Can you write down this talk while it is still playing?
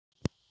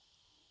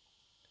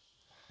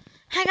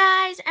Hi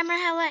guys, I'm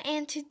Rahela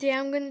and today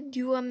I'm gonna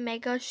do a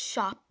mega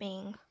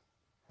shopping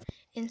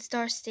in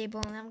Star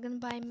Stable and I'm gonna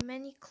buy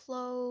many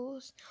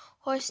clothes,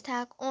 horse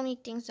tack, only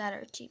things that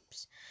are cheap.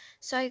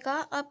 So I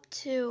got up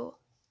to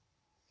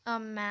a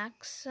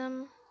max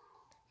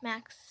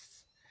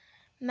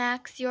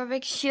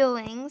Jorvik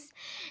shillings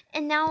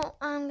and now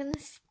I'm gonna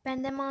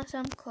spend them on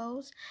some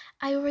clothes.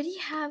 I already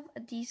have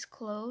these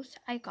clothes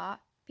I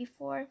got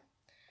before.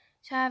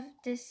 So I have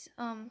this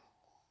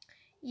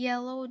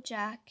yellow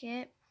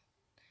jacket,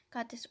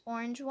 got this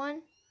orange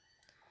one.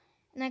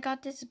 And I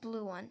got this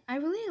blue one. I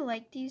really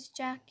like these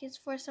jackets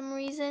for some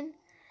reason.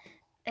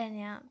 And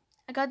yeah,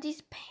 I got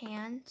these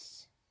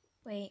pants.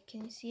 Wait,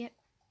 can you see it?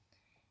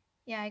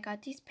 Yeah, I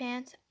got these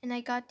pants. And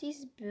I got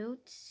these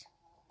boots.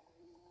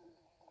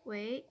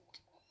 Wait.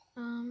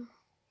 Um,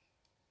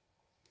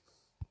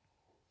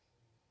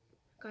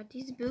 got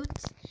these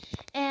boots.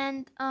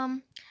 And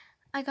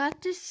I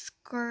got this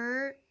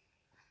skirt.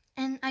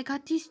 And I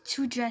got these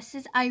two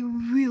dresses I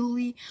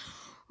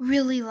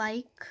really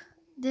like.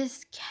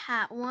 This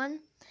cat one.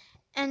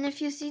 And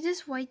if you see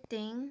this white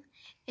thing,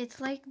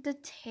 it's like the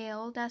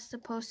tail that's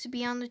supposed to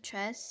be on the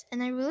dress.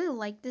 And I really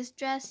like this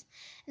dress.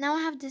 Now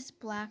I have this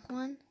black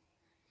one.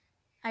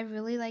 I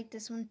really like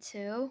this one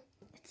too.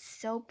 It's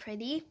so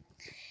pretty.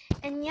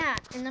 And yeah,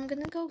 and I'm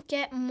gonna go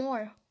get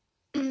more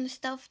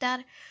stuff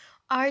that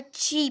are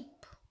cheap.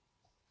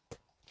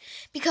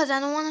 Because I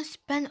don't want to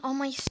spend all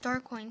my star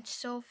coins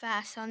so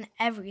fast on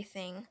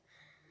everything.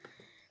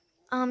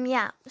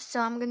 Yeah, so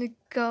I'm gonna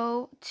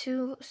go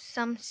to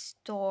some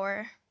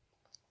store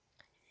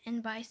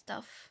and buy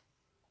stuff.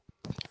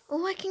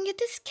 Oh, I can get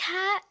this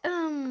cat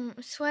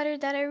sweater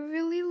that I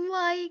really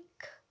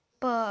like,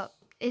 but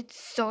it's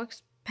so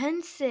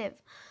expensive.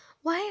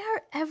 Why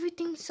are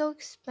everything so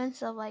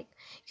expensive? Like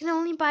you can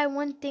only buy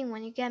one thing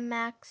when you get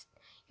maxed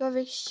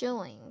your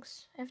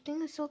shillings.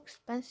 Everything is so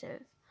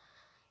expensive.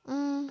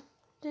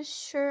 This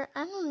shirt,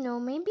 I don't know.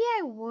 Maybe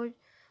I would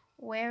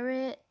wear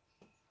it,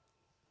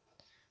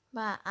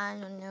 but I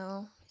don't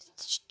know.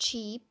 It's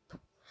cheap.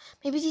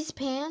 Maybe these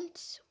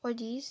pants or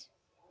these.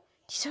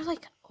 These are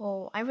like,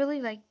 oh, I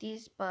really like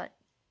these, but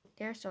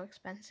they're so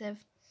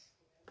expensive.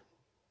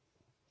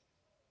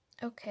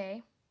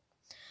 Okay.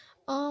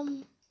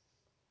 Um,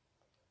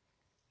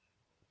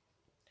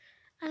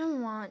 I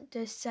don't want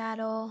this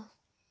saddle.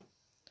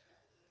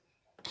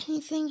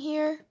 Anything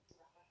here?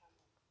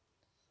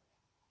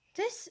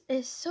 This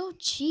is so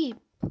cheap.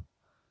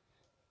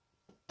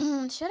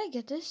 Should I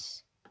get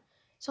this?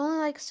 It's only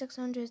like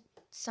 600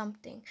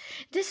 something.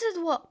 This is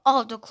what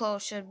all the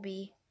clothes should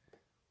be.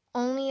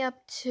 Only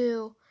up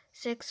to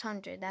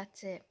 600.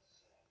 That's it.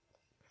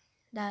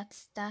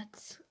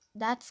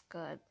 That's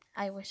good.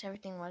 I wish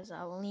everything was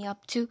only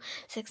up to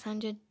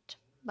 600,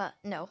 but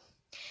no.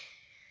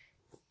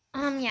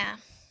 Yeah.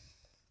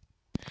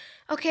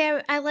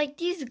 Okay, I like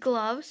these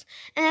gloves,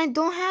 and I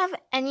don't have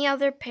any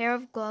other pair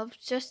of gloves,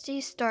 just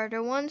these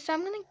starter ones, so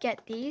I'm gonna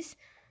get these.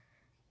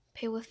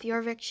 Pay with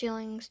Jorvik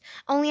shillings.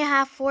 Only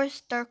have 4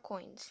 star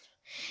coins,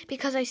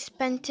 because I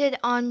spent it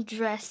on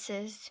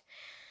dresses.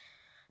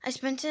 I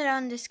spent it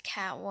on this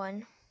cat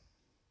one.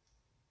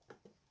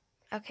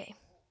 Okay.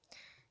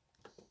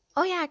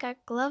 Oh yeah, I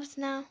got gloves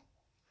now.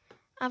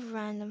 I have a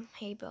random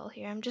hay bale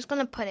here. I'm just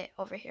gonna put it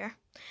over here.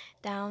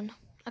 Down.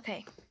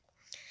 Okay.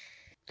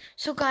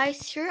 So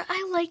guys, here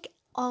I like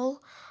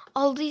all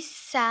these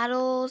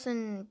saddles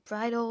and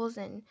bridles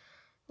and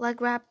leg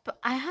wrap.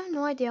 I have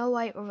no idea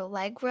why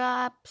leg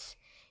wraps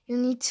you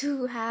need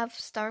to have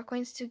star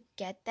coins to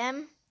get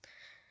them.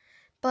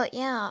 But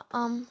yeah,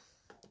 I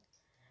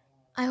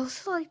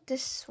also like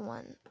this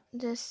one,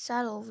 this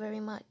saddle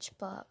very much,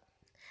 but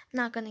I'm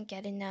not gonna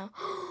get it now.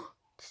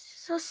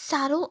 This is a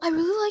saddle. I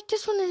really like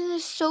this one and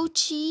it's so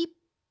cheap.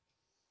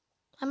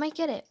 I might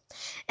get it.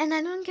 And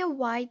I don't get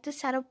why the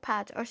saddle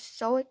pads are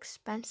so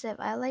expensive.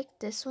 I like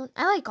this one.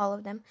 I like all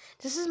of them.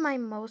 This is my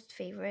most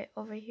favorite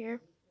over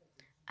here.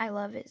 I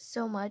love it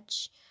so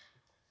much.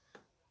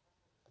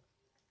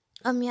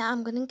 Yeah,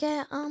 I'm gonna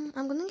get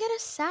a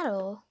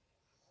saddle.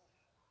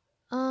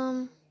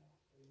 Um,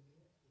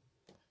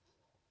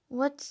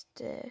 what's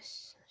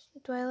this?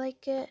 Do I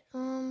like it?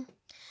 I'm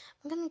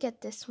gonna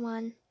get this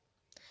one.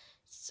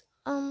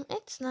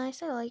 It's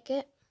nice. I like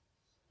it.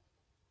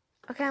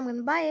 Okay, I'm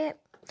gonna buy it.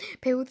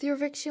 Pay with your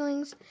Vic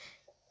shillings.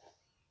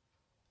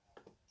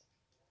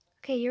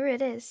 Okay, here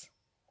it is.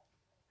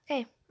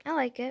 Okay, I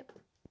like it.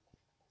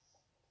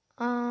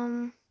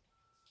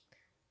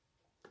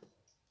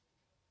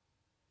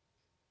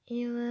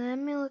 Let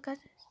me look at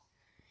this.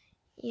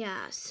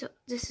 Yeah, so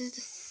this is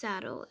the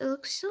saddle. It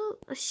looks so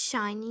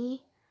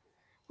shiny.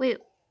 Wait,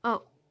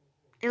 oh,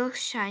 it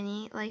looks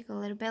shiny, like a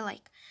little bit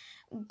like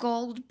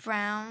gold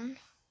brown.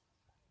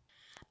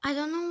 I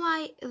don't know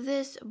why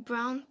this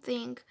brown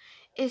thing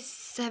is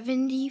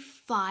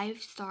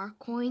 75 star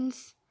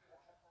coins.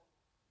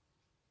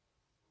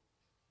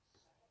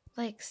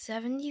 Like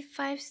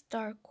 75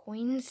 star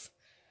coins.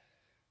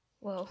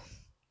 Whoa.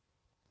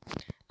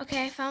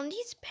 Okay, I found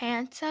these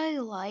pants I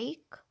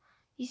like.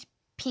 These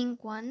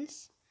pink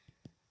ones.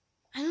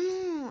 I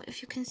don't know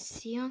if you can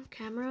see on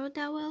camera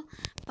that well,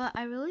 but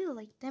I really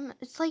like them.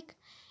 It's like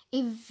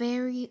a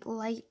very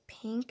light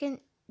pink and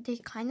they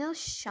kind of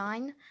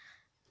shine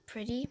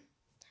pretty.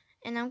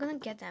 And I'm gonna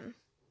get them.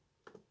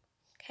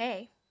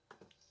 Okay.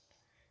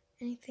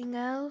 Anything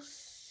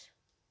else?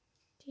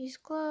 These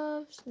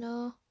gloves?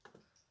 No.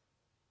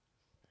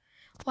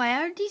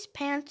 Why are these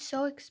pants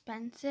so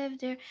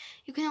expensive?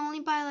 You can only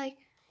buy like,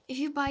 if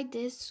you buy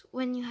this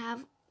when you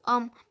have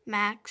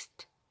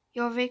maxed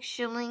your Vic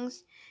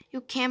shillings,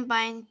 you can't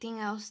buy anything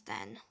else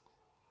then.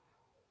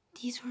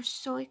 These were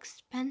so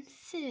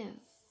expensive.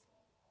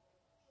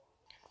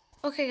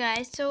 Okay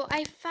guys, so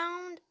I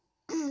found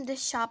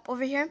this shop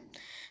over here.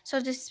 So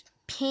this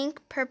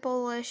pink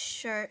purplish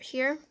shirt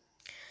here.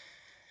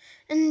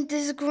 And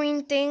this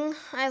green thing,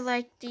 I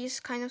like these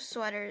kind of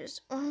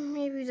sweaters. Or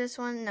maybe this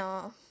one,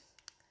 no.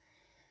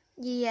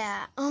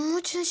 Yeah,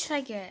 which one should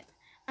I get?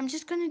 I'm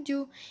just gonna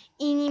do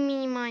eeny,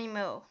 meeny, miny,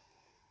 mo.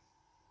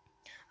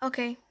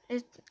 Okay,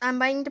 I'm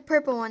buying the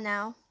purple one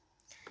now.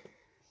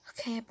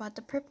 Okay, I bought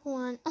the purple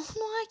one. Oh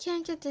no, I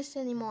can't get this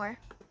anymore.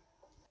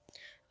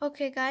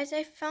 Okay guys,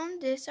 I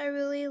found this I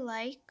really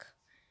like.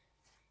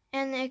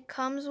 And it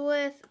comes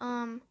with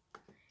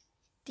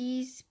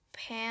these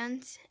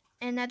pants.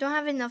 And I don't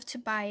have enough to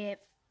buy it.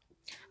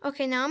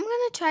 Okay, now I'm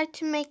gonna try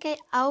to make an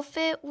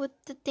outfit with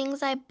the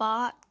things I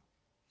bought.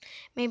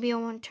 Maybe it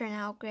won't turn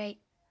out great.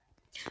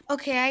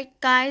 Okay,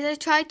 guys, I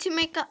tried to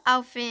make an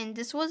outfit and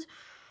this was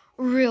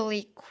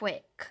really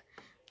quick.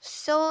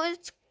 So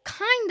it's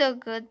kind of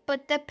good,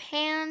 but the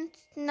pants,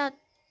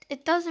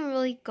 it doesn't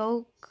really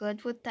go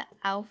good with the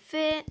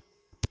outfit.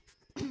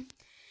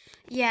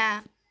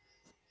 Yeah.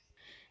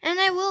 And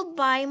I will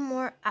buy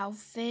more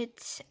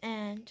outfits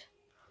and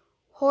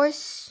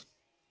horse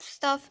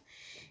stuff.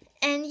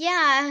 And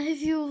yeah,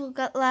 if you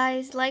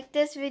guys like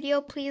this video,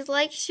 please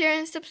like, share,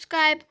 and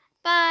subscribe.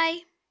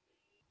 Bye.